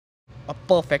A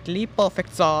perfectly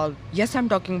perfect solve. Yes, I'm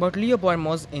talking about Leo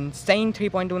Borremo's insane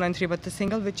 3.293 but the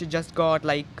single which just got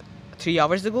like 3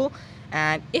 hours ago.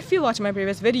 And if you watch my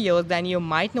previous videos, then you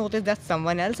might notice that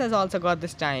someone else has also got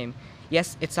this time.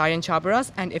 Yes, it's Aryan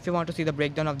Chabras, and if you want to see the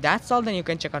breakdown of that solve, then you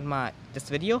can check out this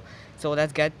video. So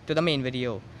let's get to the main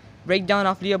video. Breakdown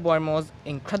of Leo Borremo's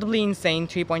incredibly insane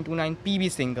 3.29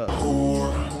 PB single.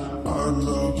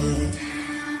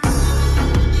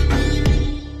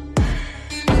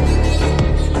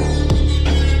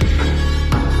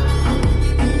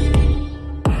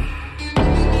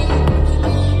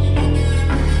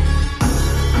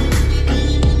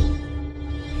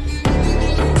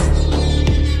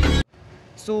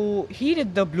 So he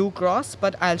did the blue cross,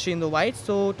 but I'll show you in the white.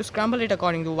 So to scramble it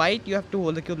according to white, you have to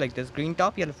hold the cube like this, green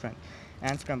top, yellow front,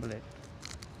 and scramble it.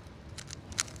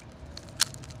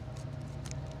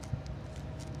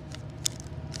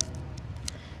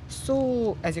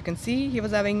 So as you can see, he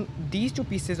was having these two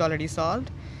pieces already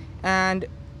solved, and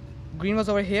green was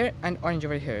over here and orange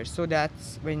over here. So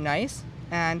that's very nice.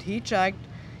 And he tracked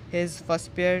his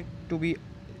first pair to be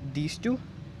these two,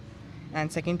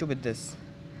 and second to be this.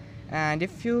 And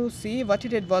if you see, what he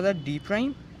did was a D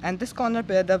prime, and this corner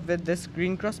paired up with this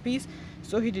green cross piece,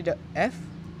 so he did a F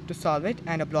to solve it,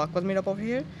 and a block was made up over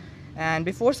here. And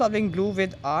before solving blue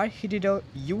with R, he did a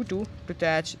U2 to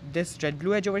attach this red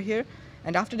blue edge over here,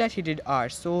 and after that he did R,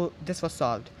 so this was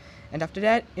solved. And after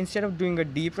that, instead of doing a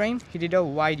D prime, he did a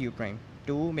wide U prime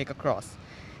to make a cross.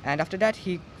 And after that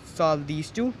he solved these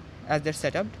two as they're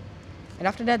set up, and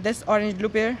after that this orange blue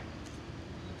pair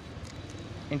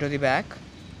into the back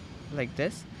like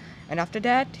this. And after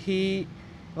that he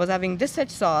was having this set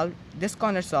solved, this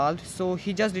corner solved, so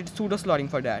he just did pseudo slotting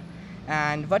for that.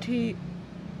 And what he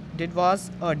did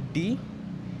was a D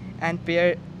and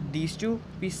pair these two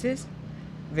pieces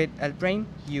with L prime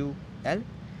U L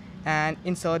and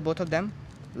insert both of them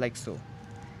like so,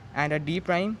 and a D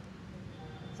prime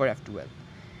for F2L.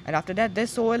 And after that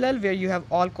this OLL where you have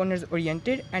all corners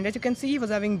oriented, and as you can see he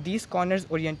was having these corners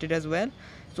oriented as well,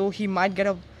 so he might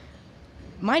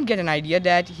get an idea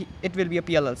that it will be a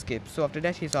PLL skip. So after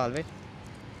that he solved it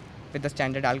with the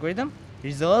standard algorithm,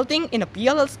 resulting in a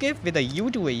PLL skip with a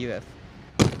U to AUF.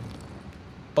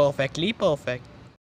 Perfectly perfect.